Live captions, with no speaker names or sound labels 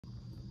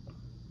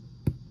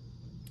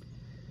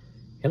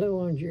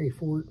Hello, I'm Jerry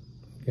Fort.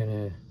 I'm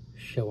gonna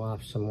show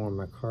off some more of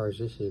my cars.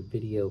 This is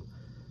video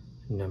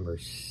number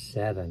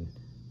 7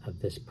 of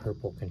this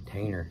purple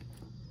container.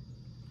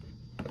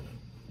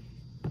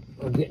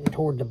 We're getting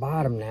toward the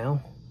bottom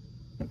now.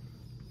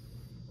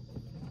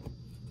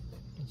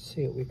 Let's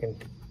see what we can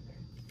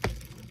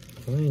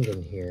find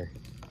in here.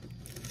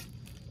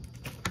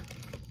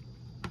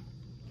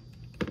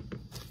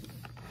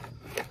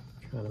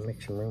 Trying to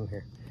make some room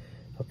here.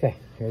 Okay,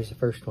 here's the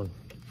first one.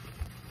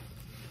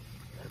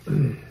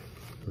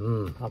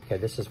 Okay,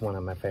 this is one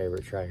of my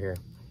favorites right here.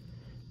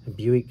 A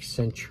Buick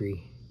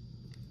Century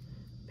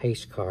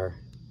pace car.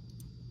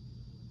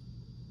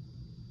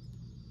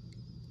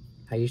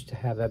 I used to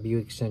have a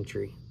Buick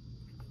Century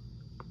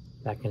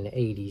back in the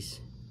 80s.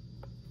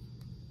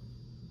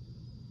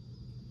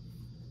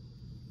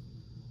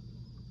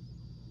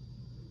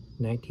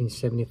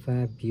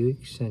 '75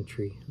 Buick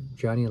Century,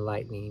 Johnny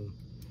Lightning,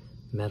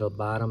 metal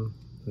bottom,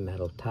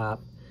 metal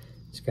top.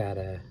 It's got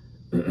a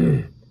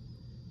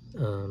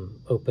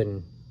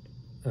open,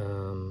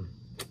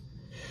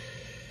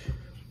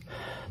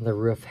 the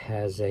roof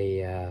has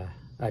a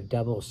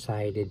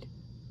double-sided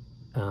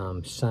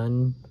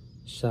sunroof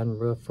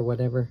or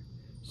whatever,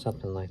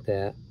 something like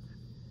that.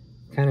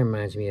 Kind of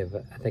reminds me of,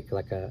 I think,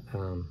 like a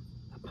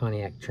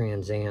Pontiac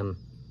Trans Am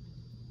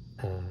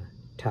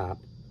top.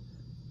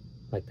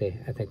 Like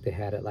I think they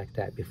had it like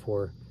that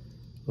before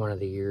one of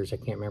the years. I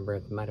can't remember.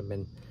 It might have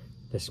been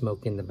the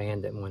Smoke in the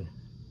Bandit one.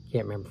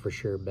 Can't remember for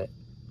sure, but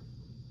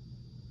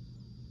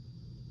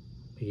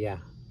yeah,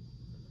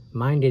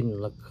 mine didn't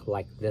look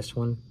like this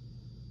one.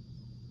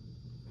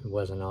 It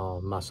wasn't all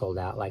muscled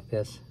out like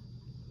this,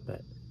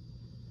 but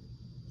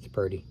it's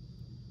pretty.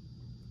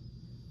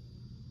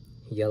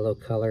 Yellow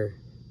color,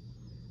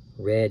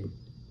 red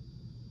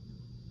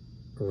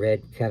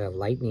kind of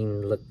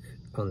lightning look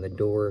on the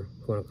door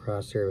going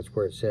across there. It's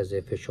where it says the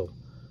official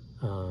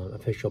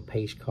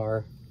pace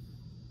car.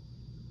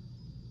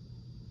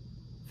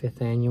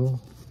 5th annual.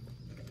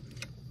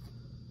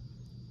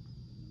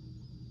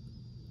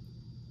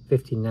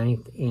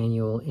 59th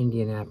annual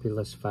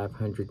Indianapolis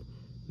 500,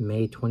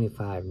 May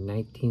 25,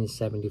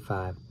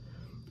 1975.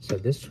 So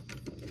this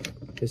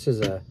is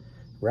a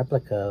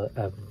replica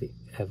of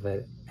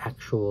an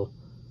actual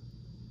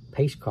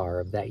pace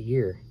car of that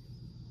year.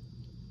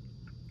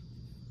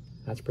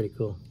 That's pretty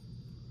cool.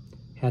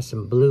 Has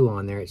some blue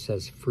on there. It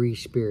says Free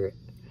Spirit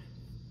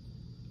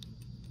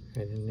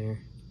right in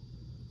there.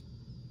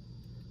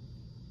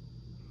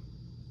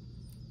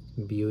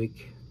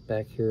 Buick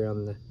back here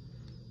on the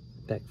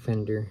back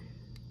fender.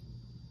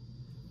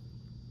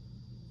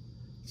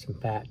 Some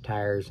fat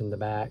tires in the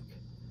back,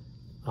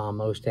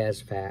 almost as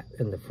fat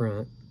in the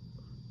front.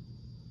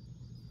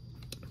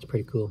 It's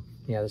pretty cool.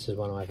 Yeah, this is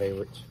one of my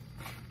favorites.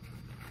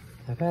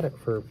 I've had it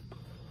for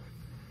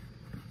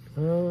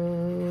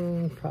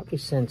probably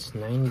since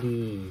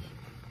 92,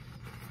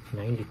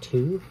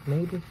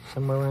 maybe,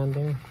 somewhere around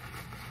there.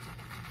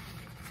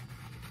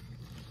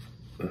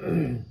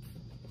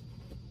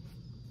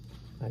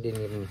 I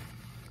didn't even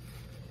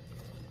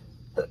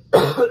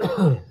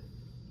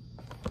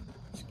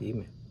excuse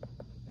me.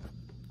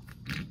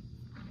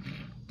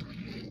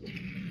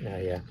 Oh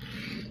yeah,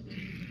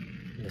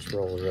 this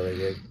rolls really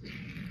good.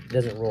 It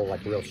doesn't roll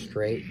like real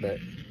straight, but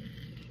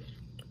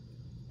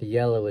the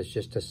yellow is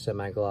just a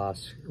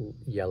semi-gloss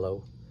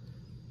yellow.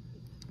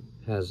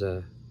 Has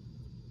the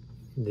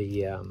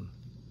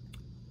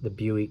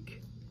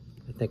Buick,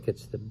 I think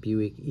it's the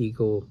Buick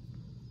Eagle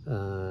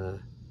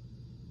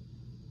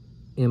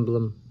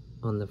emblem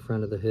on the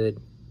front of the hood,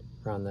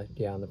 or on the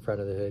front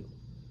of the hood.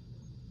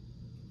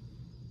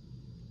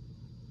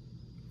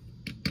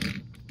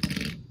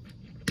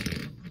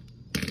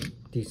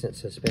 Decent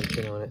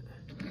suspension on it.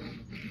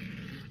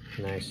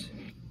 Nice.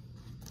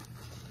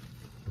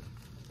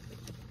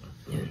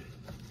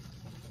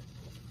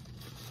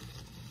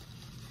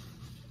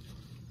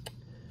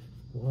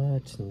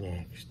 What's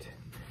next?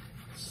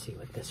 Let's see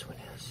what this one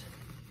is.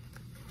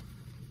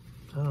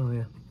 Oh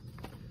yeah.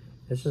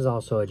 This is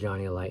also a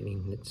Johnny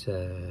Lightning. It's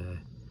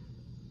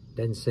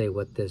doesn't say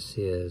what this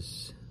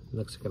is.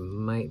 Looks like it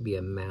might be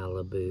a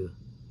Malibu.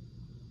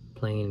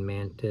 Plain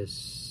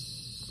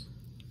Mantis.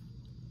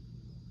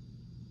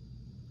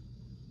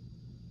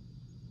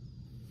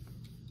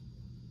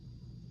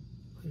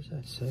 What does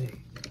that say?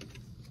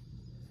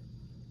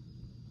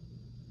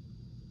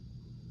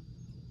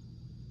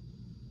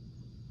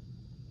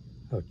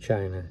 Oh,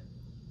 China.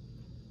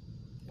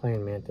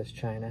 Plain Mantis,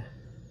 China.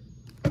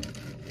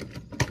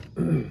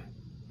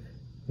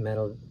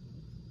 Metal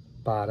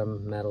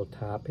bottom, metal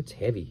top. It's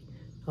heavy.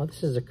 Oh,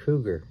 this is a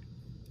Cougar.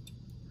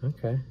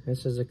 Okay,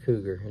 this is a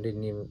Cougar. I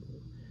didn't even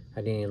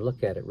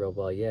look at it real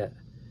well yet.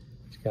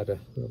 It's got a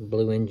little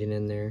blue engine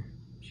in there.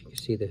 As you can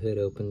see, the hood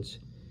opens.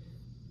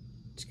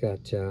 It's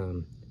got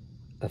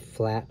a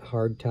flat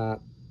hard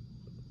top.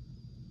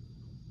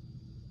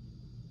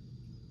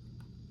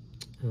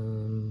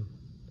 Some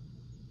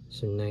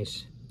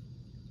nice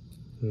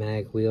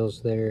mag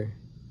wheels there.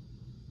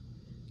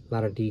 A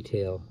lot of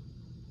detail.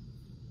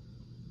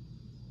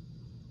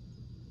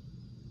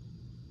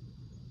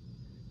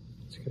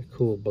 It's got a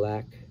cool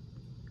black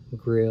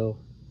grill,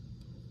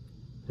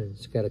 and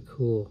it's got a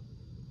cool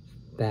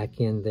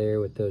back end there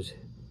with those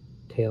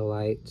tail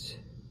lights.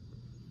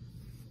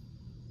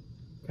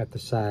 Got the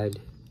side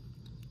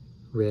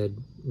red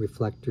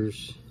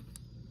reflectors.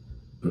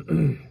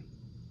 It's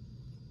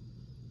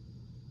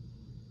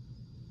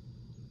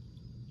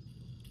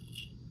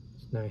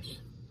nice.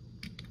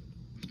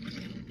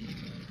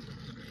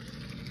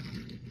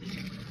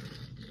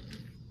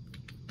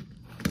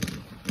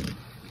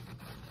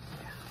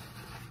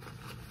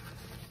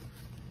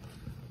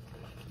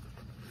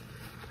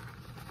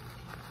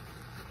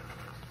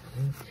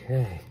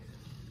 Okay.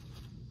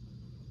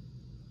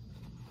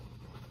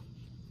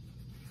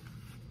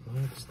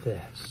 What's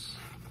this?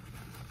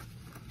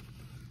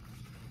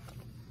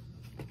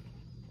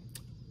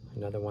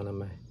 Another one of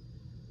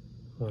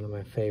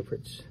my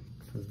favorites.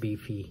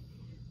 Beefy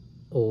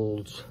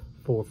Olds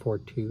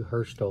 442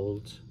 Hurst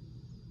Olds.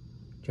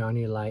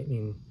 Johnny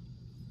Lightning.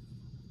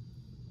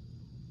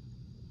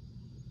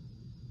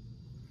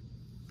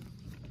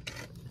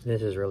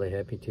 This is really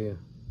heavy too.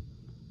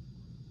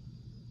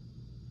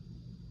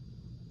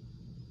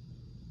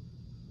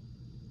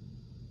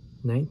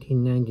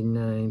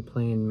 $19.99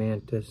 plain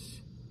mantis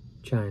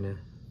china.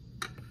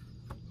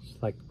 It's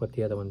like what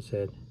the other one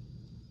said.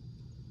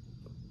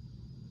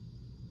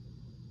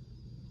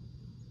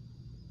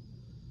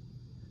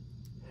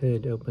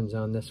 Hood opens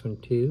on this one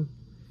too.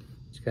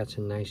 It's got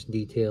some nice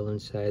detail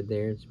inside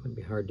there. It's might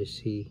be hard to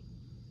see.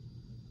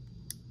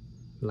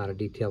 A lot of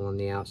detail on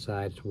the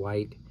outside. It's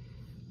white.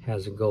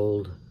 Has a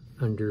gold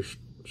under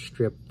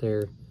strip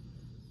there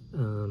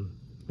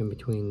in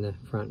between the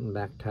front and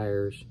back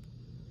tires.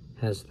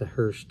 Has the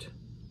Hurst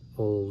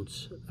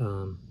Olds,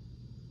 or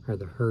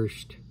the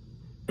Hurst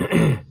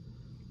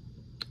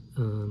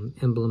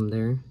emblem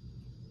there.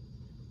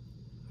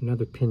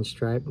 Another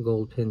pinstripe,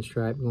 gold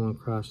pinstripe going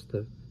across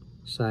the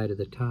side of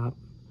the top.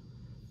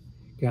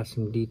 Got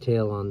some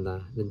detail on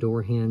the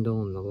door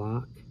handle and the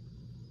lock.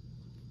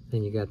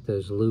 Then you got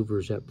those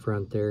louvers up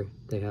front there.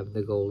 They have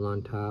the gold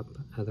on top.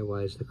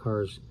 Otherwise the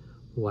car's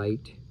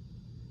white.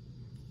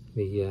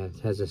 It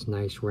has this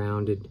nice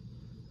rounded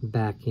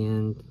back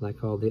end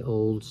like all the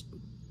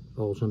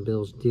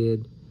Oldsmobiles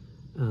did.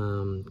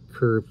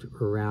 Curved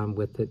around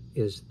with it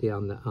is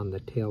on the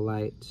tail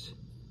lights.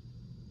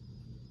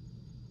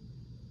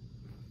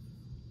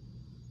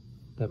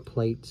 The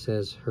plate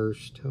says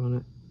Hurst on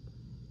it,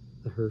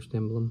 the Hurst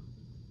emblem.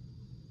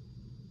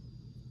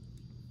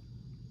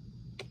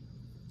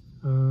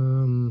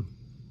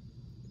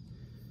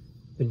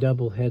 The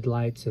double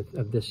headlights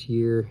of this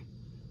year's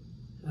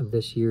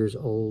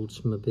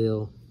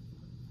Oldsmobile.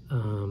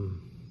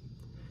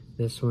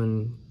 This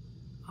one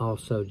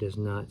also does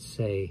not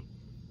say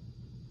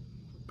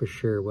for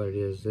sure what it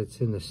is.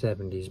 It's in the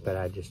 70s,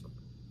 but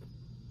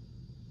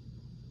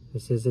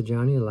this is a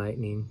Johnny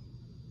Lightning.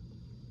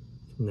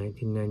 It's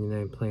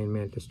 1999 plain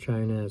mantis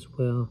china as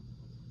well.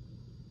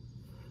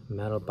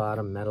 Metal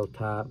bottom, metal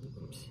top.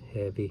 It's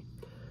heavy.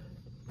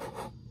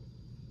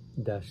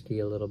 Dusty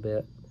a little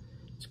bit.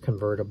 It's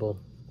convertible.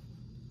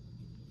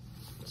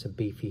 It's a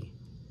beefy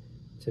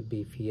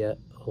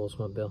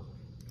Oldsmobile.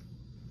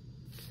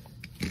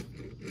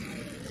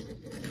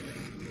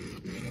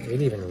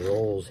 It even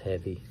rolls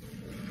heavy.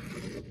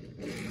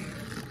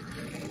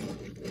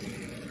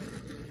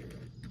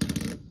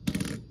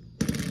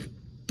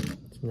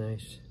 It's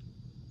nice.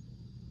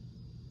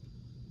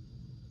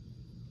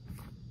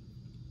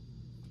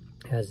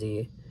 Has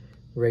the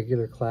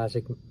regular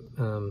classic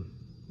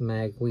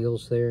mag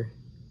wheels there.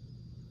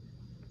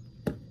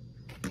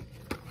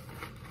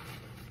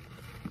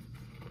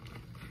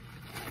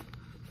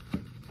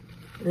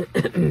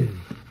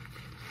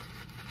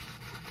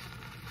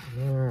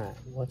 Alright,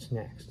 what's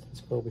next?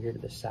 Let's go over here to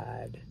the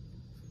side.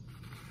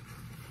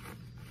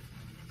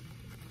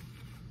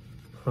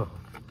 Huh.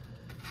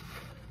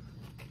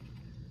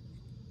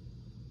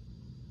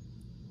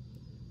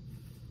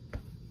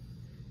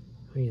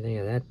 What do you think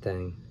of that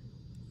thing?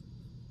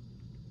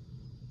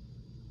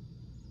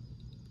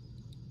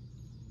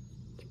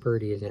 It's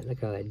pretty, isn't it? Look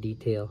at all that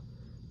detail.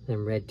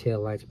 Them red tail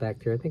lights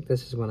back there. I think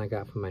this is one I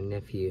got from my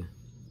nephew.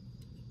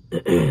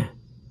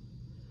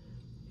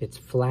 It's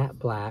flat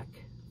black.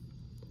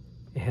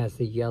 It has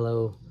the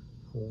yellow,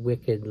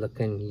 wicked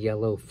looking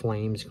yellow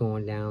flames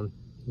going down.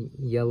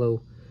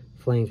 Yellow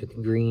flames with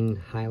green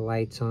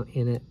highlights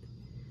in it.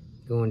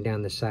 Going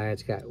down the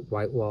sides, got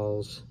white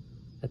walls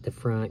at the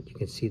front. You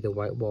can see the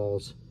white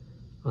walls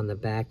on the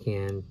back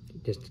end,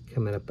 just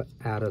coming up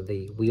out of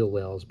the wheel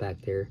wells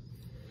back there.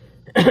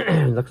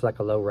 Looks like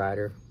a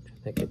lowrider, which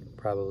I think it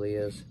probably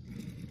is.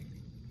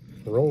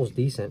 Rolls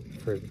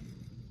decent for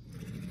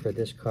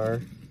this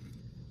car.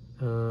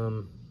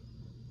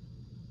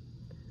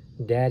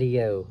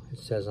 Daddy-O, it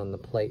says on the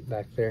plate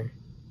back there.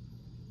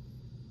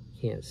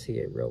 Can't see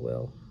it real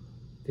well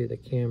through the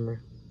camera.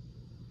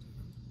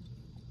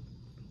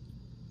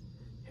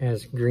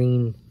 Has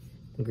green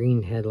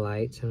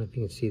headlights. I don't know if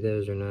you can see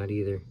those or not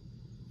either.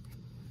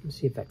 Let's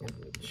see if I can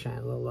shine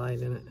a little light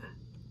in it.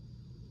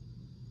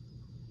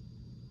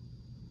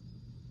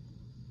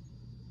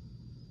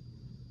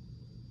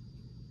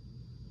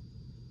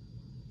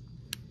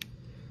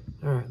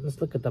 let's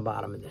look at the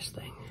bottom of this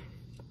thing.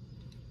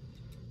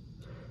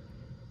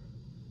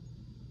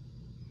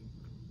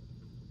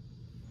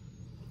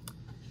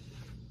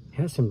 It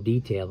has some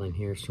detail in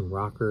here, some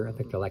rocker, I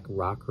think they're like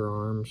rocker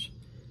arms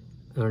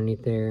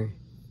underneath there.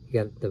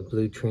 You got the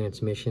blue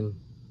transmission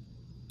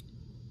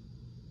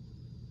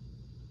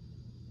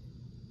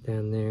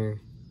down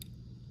there.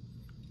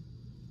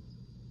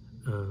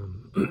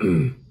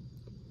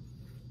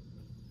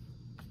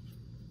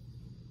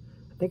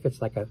 I think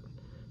it's like a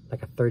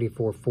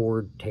 34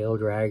 Ford tail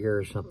dragger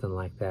or something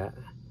like that.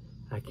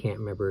 I can't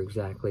remember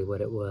exactly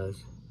what it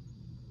was.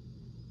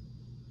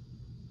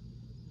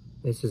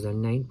 This is a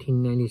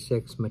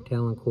 1996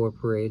 Mattel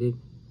Incorporated.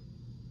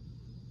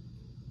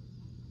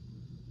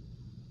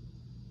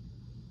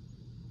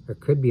 Or it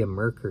could be a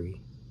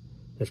Mercury.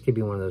 This could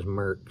be one of those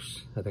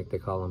Mercs, I think they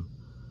call them.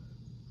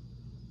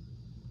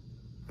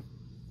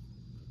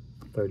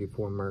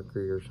 34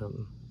 Mercury or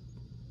something.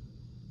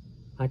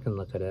 I can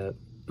look it up.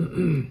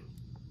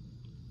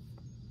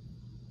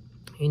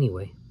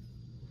 Anyway,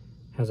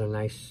 has a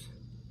nice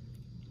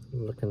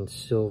looking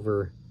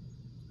silver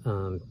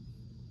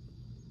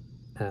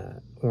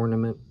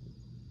ornament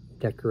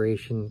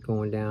decoration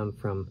going down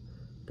from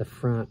the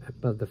front,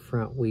 above the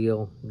front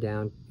wheel,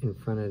 down in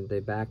front of the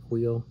back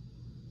wheel.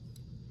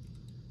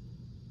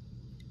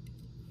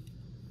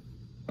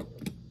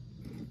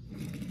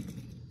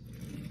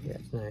 Yeah,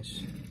 it's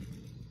nice.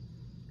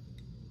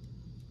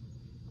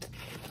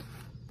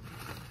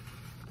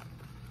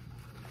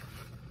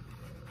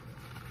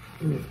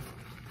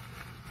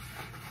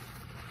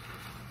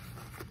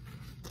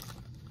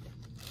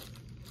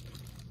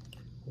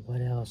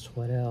 What else?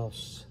 What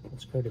else?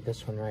 Let's go to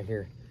this one right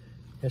here.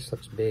 This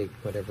looks big,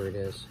 whatever it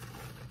is.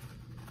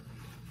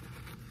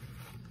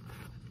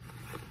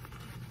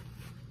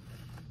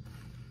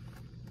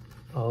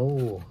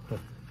 Oh,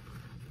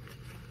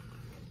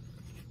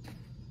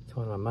 it's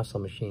one of my muscle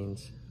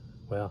machines.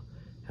 Well,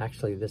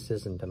 actually, this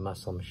isn't a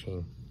muscle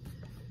machine.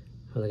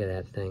 Oh, look at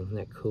that thing. Isn't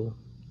that cool?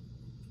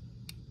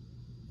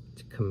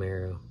 It's a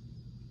Camaro.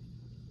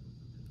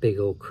 Big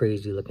old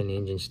crazy looking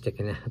engine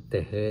sticking out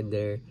the hood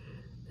there.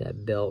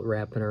 That belt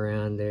wrapping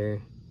around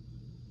there.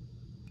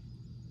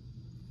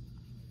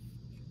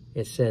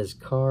 It says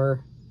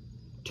Car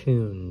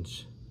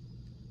Tunes.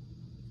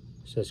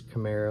 It says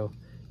Camaro.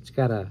 It's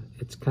kind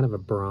of a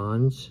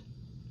bronze,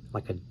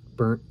 like a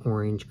burnt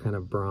orange kind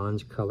of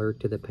bronze color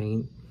to the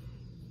paint.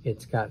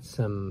 It's got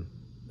a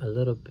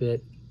little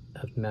bit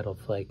of metal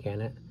flake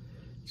in it.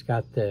 It's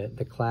got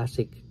the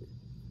classic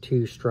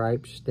 2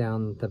 stripes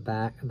down the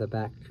back of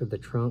the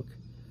trunk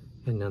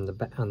and on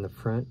the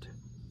front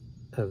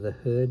of the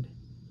hood.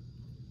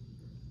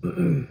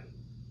 I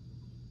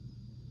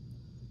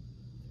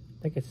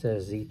think it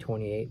says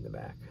Z28 in the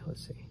back.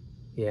 Let's see.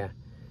 Yeah,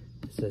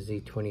 it says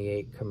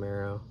Z28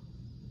 Camaro.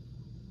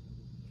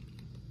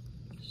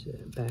 Set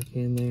it back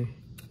in there.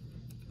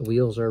 The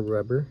wheels are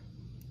rubber.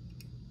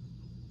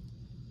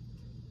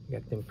 You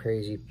got them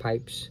crazy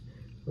pipes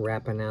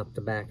wrapping out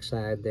the back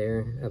side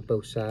there of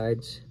both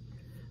sides.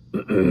 I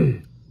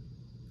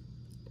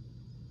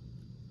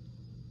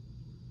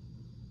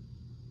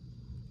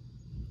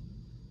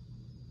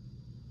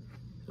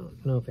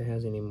don't know if it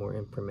has any more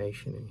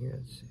information in here.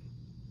 Let's see.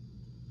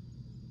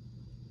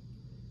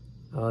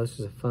 Oh, this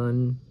is a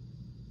fun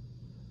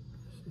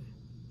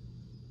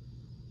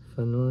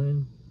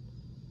line.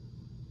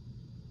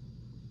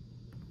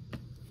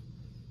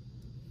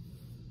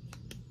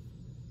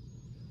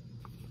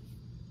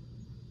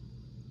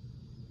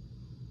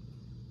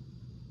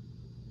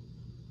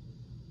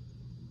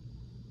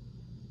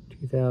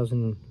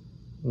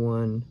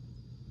 (2001)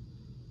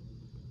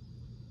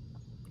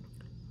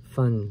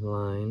 Fun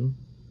Line,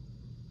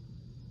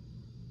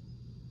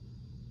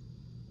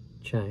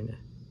 China.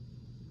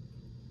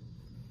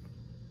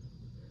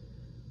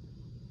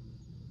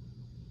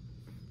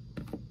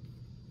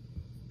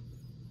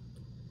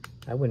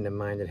 I wouldn't have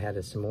minded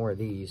having some more of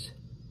these.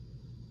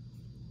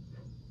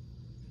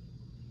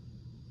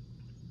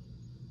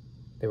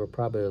 They were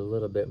probably a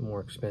little bit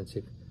more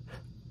expensive.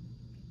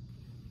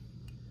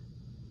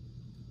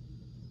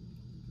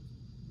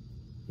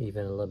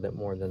 Even a little bit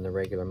more than the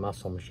regular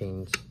muscle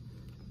machines.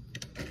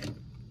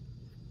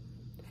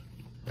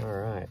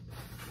 Alright.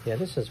 Yeah,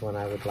 this is one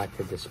I would like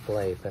to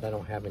display, but I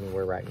don't have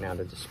anywhere right now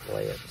to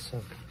display it,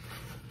 so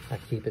I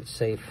keep it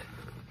safe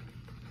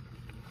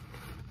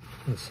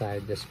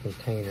inside this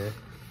container.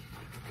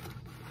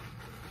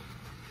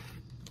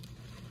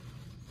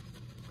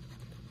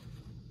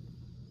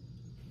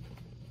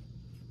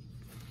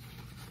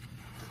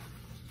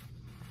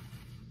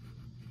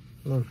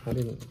 No, I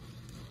didn't.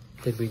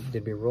 Did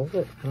we roll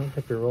it? I don't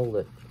think we rolled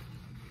it.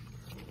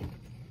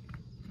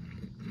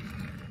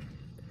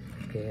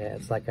 Yeah,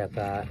 it's like I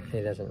thought.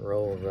 It doesn't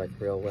roll like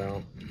real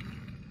well.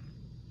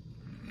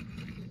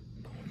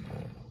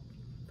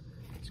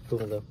 It's cool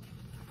though.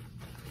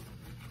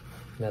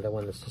 Another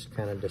one that's just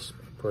kind of just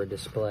for a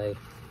display.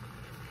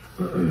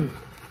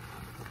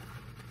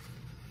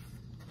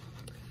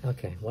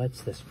 Okay,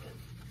 what's this one?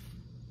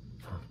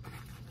 Oh.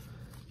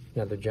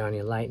 Another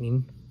Johnny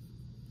Lightning.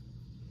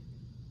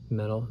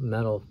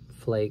 metal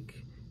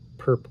flake,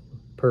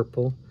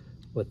 purple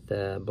with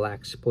the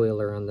black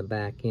spoiler on the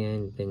back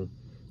end. Then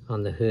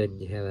on the hood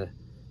you have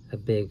a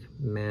big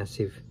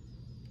massive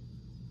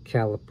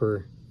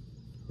caliper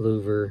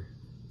louver.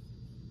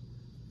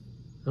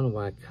 I don't know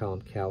why I call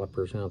them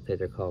calipers. I don't think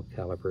they're called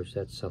calipers.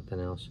 That's something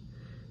else.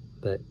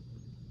 But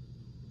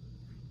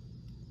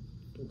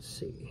let's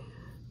see.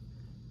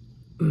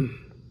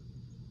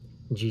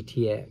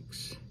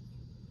 GTX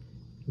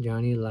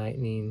Johnny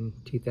Lightning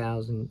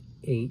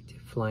 2008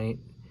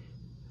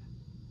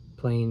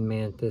 Plain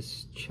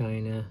Mantis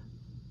China.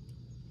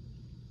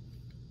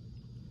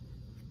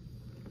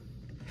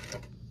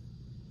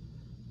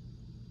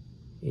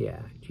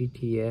 Yeah,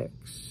 GTX.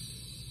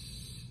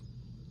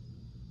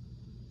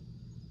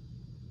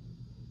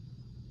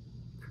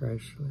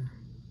 Chrysler.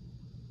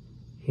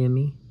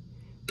 Hemi.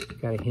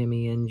 Got a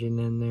Hemi engine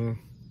in there.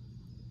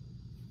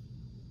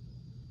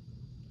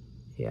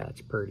 Yeah,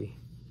 it's pretty.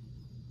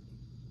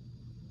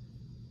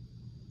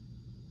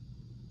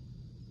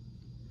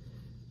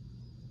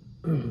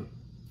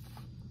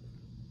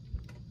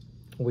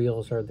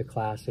 Wheels are the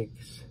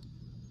classics.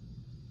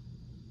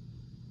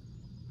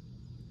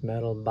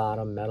 Metal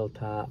bottom, metal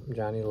top,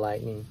 Johnny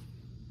Lightning.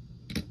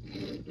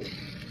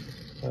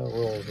 Oh,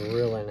 rolls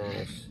really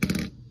nice.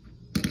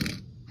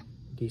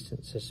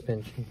 Decent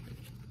suspension.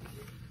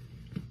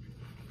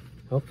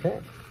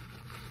 Okay.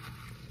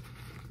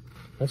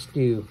 Let's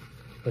do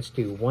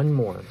one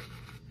more,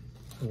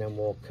 and then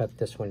we'll cut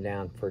this one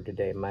down for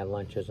today. My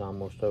lunch is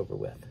almost over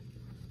with.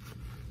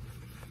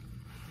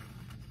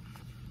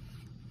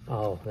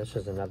 Oh, this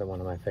is another one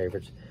of my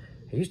favorites.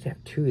 I used to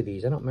have 2 of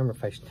these. I don't remember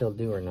if I still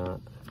do or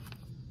not.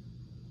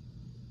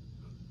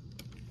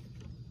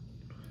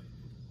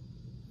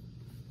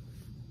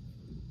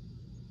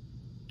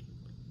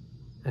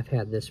 I've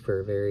had this for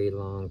a very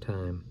long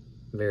time.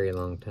 Very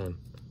long time.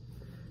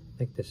 I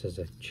think this is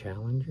a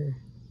Challenger.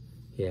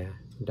 Yeah,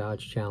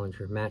 Dodge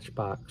Challenger.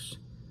 Matchbox.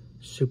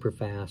 Super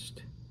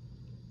fast.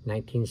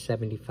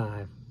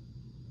 1975.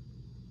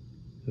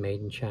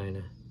 Made in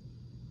China.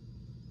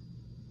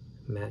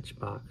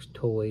 Matchbox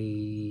Toys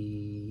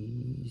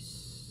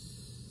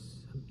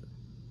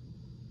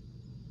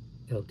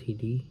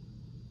Ltd.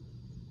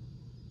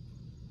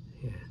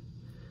 Yeah.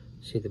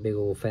 See the big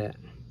old fat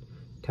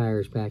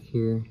tires back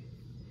here.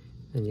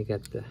 And you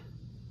got the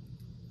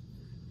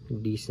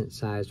decent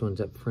sized ones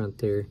up front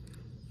there.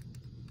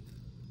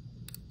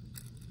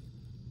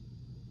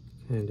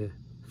 Kind of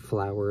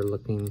flower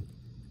looking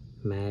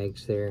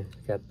mags there.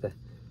 Got the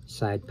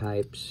side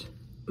pipes.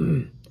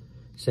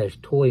 Says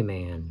Toy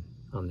Man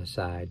on the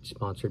side.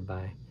 Sponsored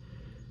by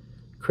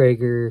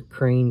Krager,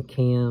 Crane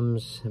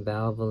Cams,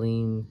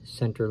 Valvoline,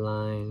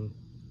 Centerline,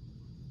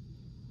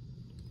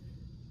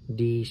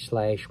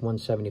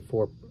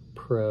 D/174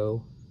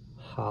 Pro,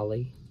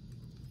 Holly.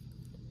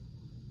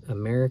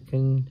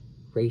 American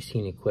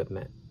Racing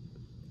Equipment.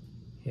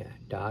 Yeah,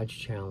 Dodge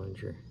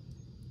Challenger.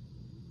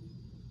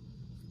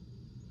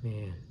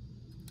 Man,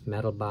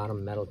 metal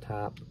bottom, metal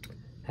top.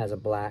 Has a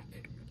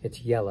black,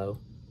 it's yellow.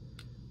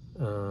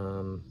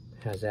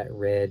 Has that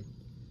red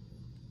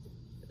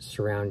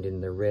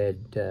surrounding the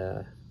red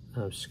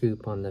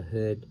scoop on the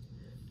hood.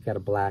 Got a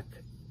black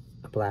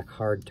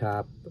hard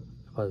top.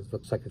 Well, it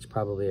looks like it's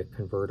probably a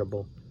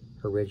convertible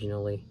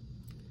originally.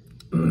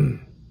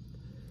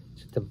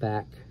 It's at the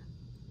back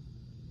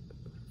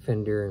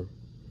fender.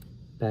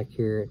 Back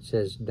here it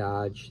says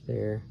Dodge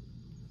there.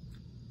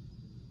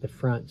 The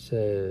front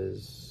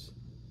says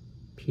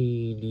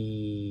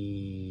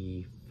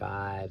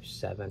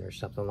PD57 or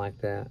something like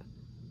that.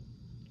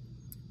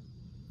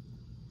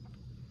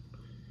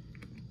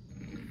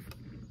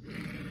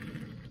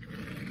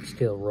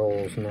 Still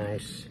rolls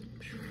nice.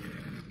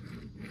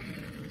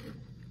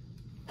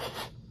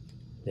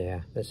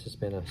 Yeah, this has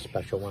been a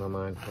special one of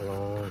mine for a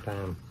long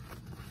time.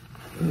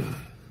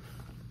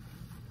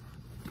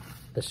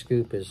 The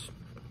scoop is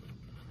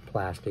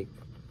plastic.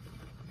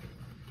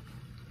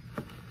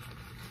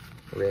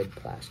 Red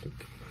plastic.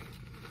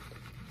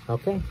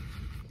 Okay,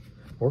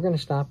 we're going to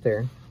stop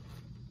there.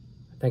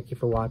 Thank you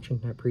for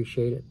watching. I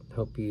appreciate it.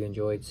 Hope you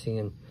enjoyed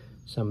seeing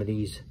some of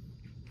these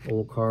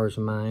old cars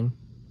of mine.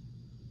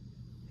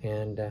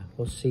 And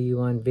we'll see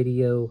you on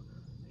video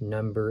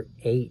number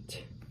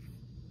 8.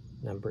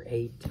 Number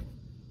 8.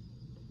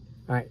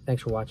 All right,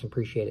 thanks for watching.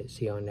 Appreciate it.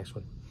 See you on the next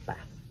one.